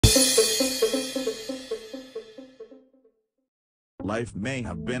life may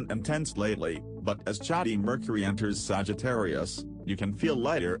have been intense lately, but as chatty Mercury enters Sagittarius, you can feel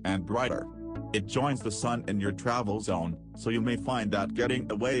lighter and brighter. It joins the sun in your travel zone, so you may find that getting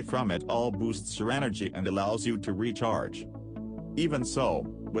away from it all boosts your energy and allows you to recharge. Even so,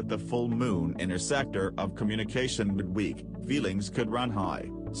 with the full moon in your sector of communication midweek, feelings could run high,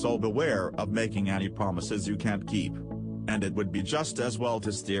 so beware of making any promises you can't keep. And it would be just as well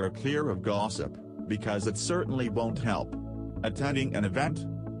to steer clear of gossip, because it certainly won't help. Attending an event?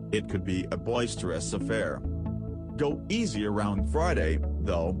 It could be a boisterous affair. Go easy around Friday,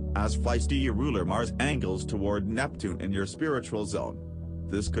 though, as feisty ruler Mars angles toward Neptune in your spiritual zone.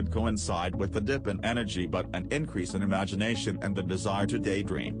 This could coincide with a dip in energy but an increase in imagination and the desire to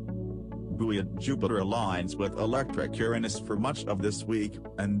daydream. Buoyant Jupiter aligns with electric Uranus for much of this week,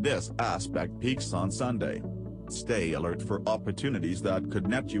 and this aspect peaks on Sunday. Stay alert for opportunities that could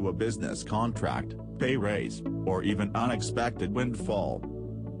net you a business contract, pay raise, or even unexpected windfall.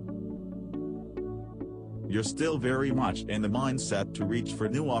 You're still very much in the mindset to reach for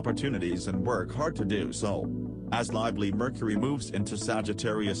new opportunities and work hard to do so. As lively Mercury moves into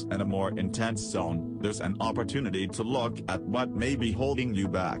Sagittarius and a more intense zone, there's an opportunity to look at what may be holding you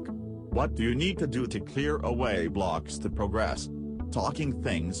back. What do you need to do to clear away blocks to progress? Talking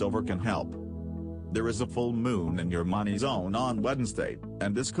things over can help. There is a full moon in your money zone on Wednesday,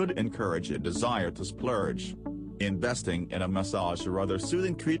 and this could encourage a desire to splurge. Investing in a massage or other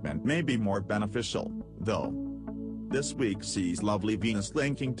soothing treatment may be more beneficial, though. This week sees lovely Venus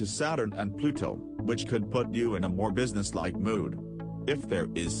linking to Saturn and Pluto, which could put you in a more business-like mood. If there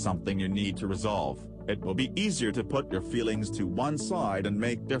is something you need to resolve, it will be easier to put your feelings to one side and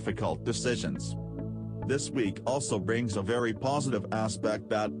make difficult decisions. This week also brings a very positive aspect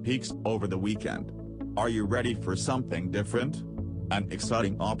that peaks over the weekend. Are you ready for something different? An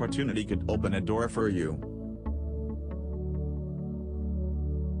exciting opportunity could open a door for you.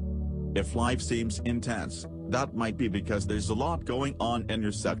 If life seems intense, that might be because there's a lot going on in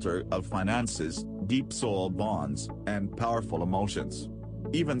your sector of finances, deep soul bonds, and powerful emotions.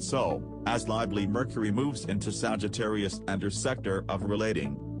 Even so, as lively Mercury moves into Sagittarius and your sector of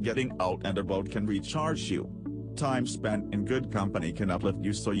relating, getting out and about can recharge you. Time spent in good company can uplift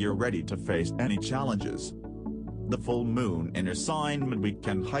you so you're ready to face any challenges. The full moon in your sign midweek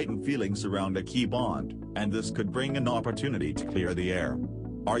can heighten feelings around a key bond, and this could bring an opportunity to clear the air.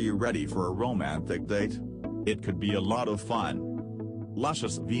 Are you ready for a romantic date? It could be a lot of fun.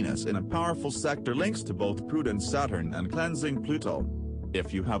 Luscious Venus in a powerful sector links to both prudent Saturn and cleansing Pluto.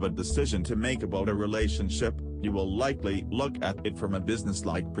 If you have a decision to make about a relationship, you will likely look at it from a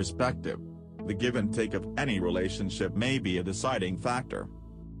business-like perspective. The give and take of any relationship may be a deciding factor.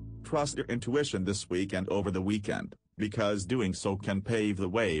 Trust your intuition this week and over the weekend, because doing so can pave the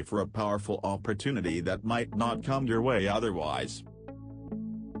way for a powerful opportunity that might not come your way otherwise.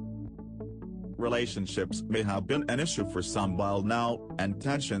 Relationships may have been an issue for some while now, and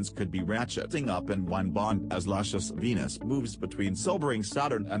tensions could be ratcheting up in one bond as luscious Venus moves between sobering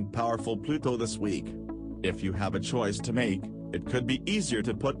Saturn and powerful Pluto this week. If you have a choice to make, it could be easier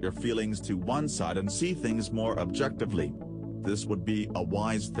to put your feelings to one side and see things more objectively. This would be a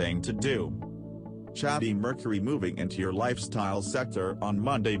wise thing to do. Chatty Mercury moving into your lifestyle sector on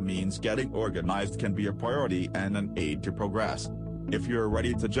Monday means getting organized can be a priority and an aid to progress. If you're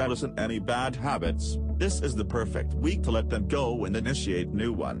ready to jettison any bad habits, this is the perfect week to let them go and initiate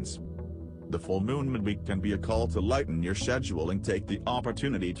new ones. The full moon midweek can be a call to lighten your schedule and take the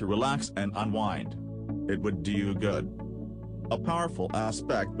opportunity to relax and unwind. It would do you good. A powerful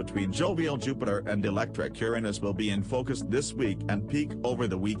aspect between jovial Jupiter and electric Uranus will be in focus this week and peak over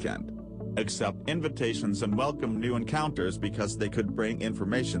the weekend. Accept invitations and welcome new encounters because they could bring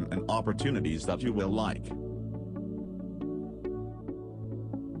information and opportunities that you will like.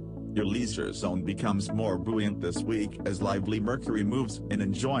 Your leisure zone becomes more buoyant this week as lively Mercury moves in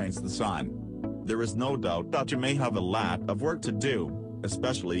and joins the sun. There is no doubt that you may have a lot of work to do,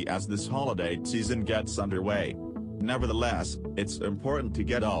 especially as this holiday season gets underway. Nevertheless, it's important to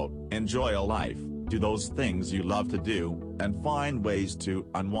get out, enjoy a life, do those things you love to do, and find ways to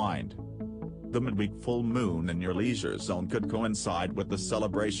unwind. The midweek full moon in your leisure zone could coincide with the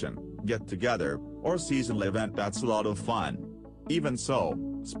celebration, get-together, or seasonal event that's a lot of fun. Even so,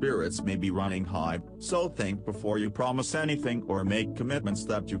 spirits may be running high, so think before you promise anything or make commitments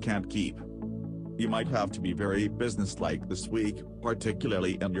that you can't keep. You might have to be very businesslike this week,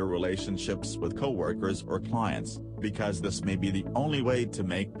 particularly in your relationships with coworkers or clients, because this may be the only way to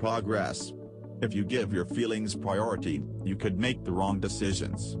make progress. If you give your feelings priority, you could make the wrong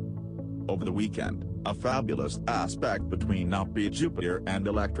decisions. Over the weekend, a fabulous aspect between upbeat Jupiter and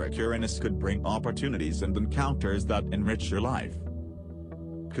electric Uranus could bring opportunities and encounters that enrich your life.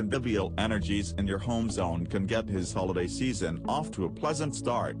 Convivial energies in your home zone can get his holiday season off to a pleasant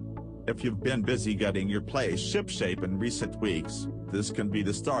start. If you've been busy getting your place shipshape in recent weeks, this can be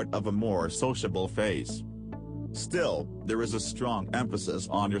the start of a more sociable phase. Still, there is a strong emphasis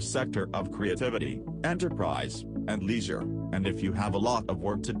on your sector of creativity, enterprise, and leisure, and if you have a lot of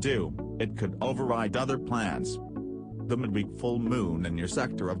work to do, it could override other plans. The midweek full moon in your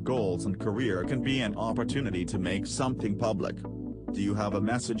sector of goals and career can be an opportunity to make something public. Do you have a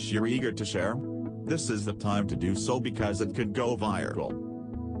message you're eager to share? This is the time to do so because it could go viral.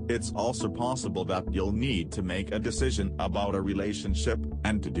 It's also possible that you'll need to make a decision about a relationship,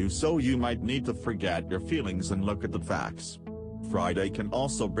 and to do so you might need to forget your feelings and look at the facts. Friday can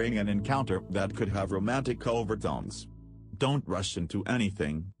also bring an encounter that could have romantic overtones. Don't rush into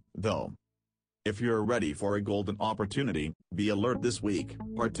anything, though. If you're ready for a golden opportunity, be alert this week,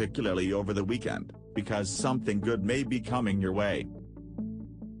 particularly over the weekend, because something good may be coming your way.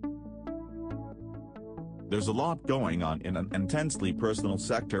 There's a lot going on in an intensely personal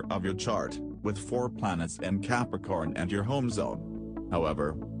sector of your chart, with 4 planets in Capricorn and your home zone.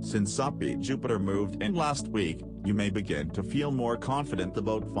 However, since upbeat Jupiter moved in last week, you may begin to feel more confident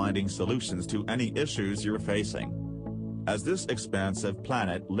about finding solutions to any issues you're facing. As this expansive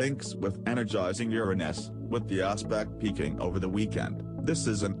planet links with energizing Uranus, with the aspect peaking over the weekend, this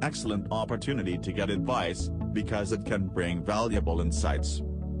is an excellent opportunity to get advice, because it can bring valuable insights.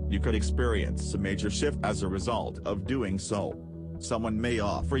 You could experience a major shift as a result of doing so. Someone may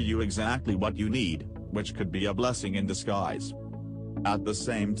offer you exactly what you need, which could be a blessing in disguise. At the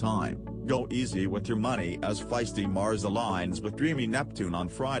same time, go easy with your money as feisty Mars aligns with dreamy Neptune on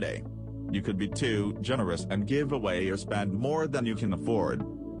Friday. You could be too generous and give away or spend more than you can afford.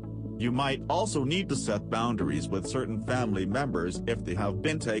 You might also need to set boundaries with certain family members if they have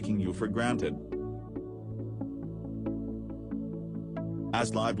been taking you for granted.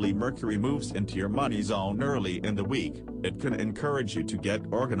 As lively Mercury moves into your money zone early in the week, it can encourage you to get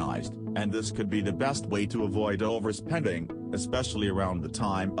organized, and this could be the best way to avoid overspending, especially around the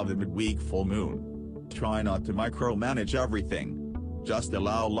time of the midweek full moon. Try not to micromanage everything. Just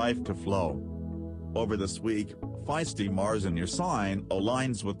allow life to flow. Over this week, feisty Mars in your sign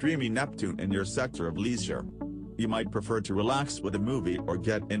aligns with dreamy Neptune in your sector of leisure. You might prefer to relax with a movie or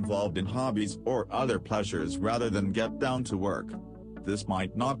get involved in hobbies or other pleasures rather than get down to work. This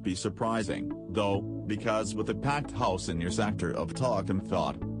might not be surprising, though, because with a packed house in your sector of talk and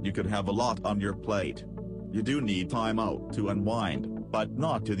thought, you could have a lot on your plate. You do need time out to unwind, but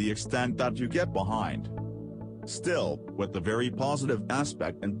not to the extent that you get behind. Still, with the very positive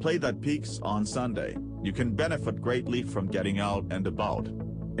aspect in play that peaks on Sunday, you can benefit greatly from getting out and about.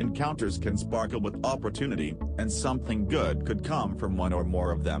 Encounters can sparkle with opportunity, and something good could come from one or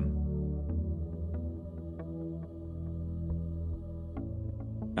more of them.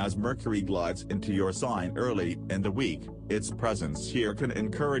 As Mercury glides into your sign early in the week, its presence here can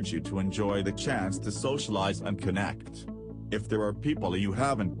encourage you to enjoy the chance to socialize and connect. If there are people you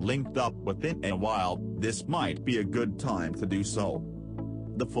haven't linked up with in a while, this might be a good time to do so.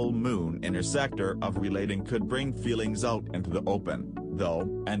 The full moon in your sector of relating could bring feelings out into the open,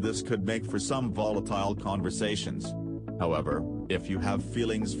 though, and this could make for some volatile conversations. However, if you have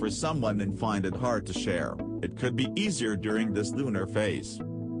feelings for someone and find it hard to share, it could be easier during this lunar phase.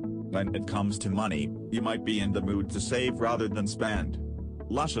 When it comes to money, you might be in the mood to save rather than spend.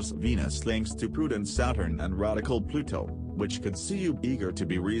 Luscious Venus links to prudent Saturn and radical Pluto, which could see you eager to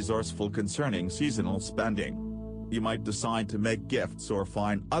be resourceful concerning seasonal spending. You might decide to make gifts or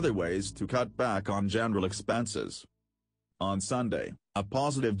find other ways to cut back on general expenses. On Sunday, a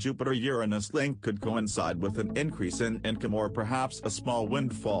positive Jupiter-Uranus link could coincide with an increase in income or perhaps a small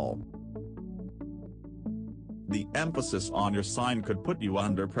windfall. The emphasis on your sign could put you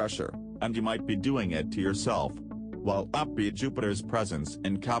under pressure, and you might be doing it to yourself. While upbeat Jupiter's presence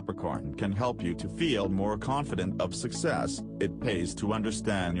in Capricorn can help you to feel more confident of success, it pays to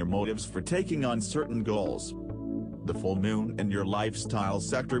understand your motives for taking on certain goals. The full moon in your lifestyle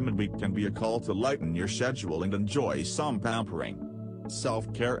sector midweek can be a call to lighten your schedule and enjoy some pampering.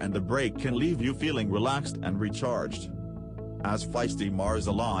 Self-care and a break can leave you feeling relaxed and recharged. As feisty Mars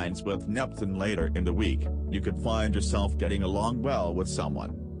aligns with Neptune later in the week, you could find yourself getting along well with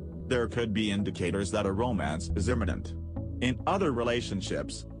someone. There could be indicators that a romance is imminent. In other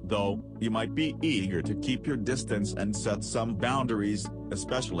relationships, though, you might be eager to keep your distance and set some boundaries,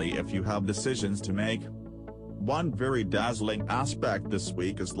 especially if you have decisions to make. One very dazzling aspect this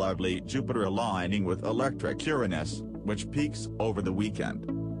week is lively Jupiter aligning with electric Uranus, which peaks over the weekend.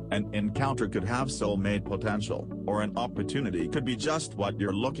 An encounter could have soulmate potential, or an opportunity could be just what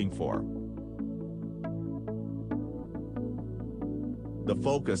you're looking for. The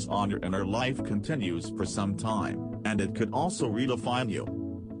focus on your inner life continues for some time, and it could also redefine you.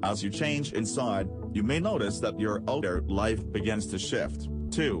 As you change inside, you may notice that your outer life begins to shift,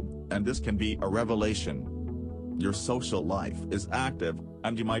 too, and this can be a revelation. Your social life is active,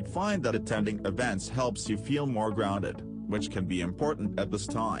 and you might find that attending events helps you feel more grounded, which can be important at this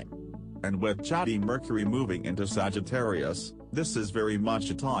time. And with chatty Mercury moving into Sagittarius, this is very much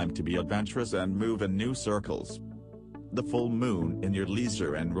a time to be adventurous and move in new circles. The full moon in your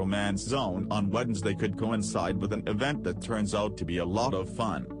leisure and romance zone on Wednesday could coincide with an event that turns out to be a lot of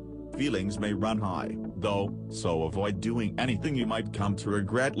fun. Feelings may run high, though, so avoid doing anything you might come to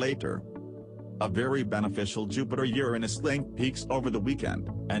regret later. A very beneficial Jupiter-Uranus link peaks over the weekend,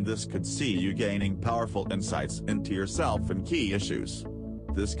 and this could see you gaining powerful insights into yourself and key issues.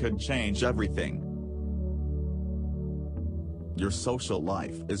 This could change everything. Your social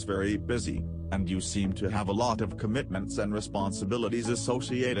life is very busy, and you seem to have a lot of commitments and responsibilities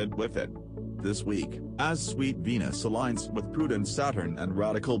associated with it. This week, as sweet Venus aligns with prudent Saturn and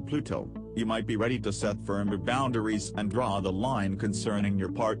radical Pluto, you might be ready to set firmer boundaries and draw the line concerning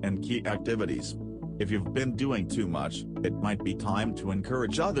your part in key activities. If you've been doing too much, it might be time to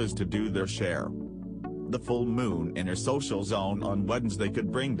encourage others to do their share. The full moon in your social zone on Wednesday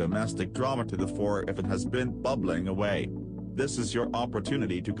could bring domestic drama to the fore if it has been bubbling away. This is your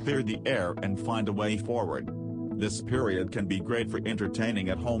opportunity to clear the air and find a way forward. This period can be great for entertaining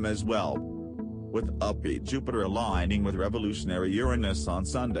at home as well. With upbeat Jupiter aligning with revolutionary Uranus on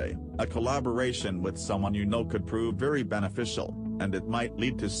Sunday, a collaboration with someone you know could prove very beneficial, and it might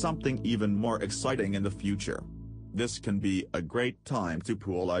lead to something even more exciting in the future. This can be a great time to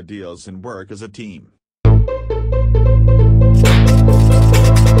pool ideas and work as a team.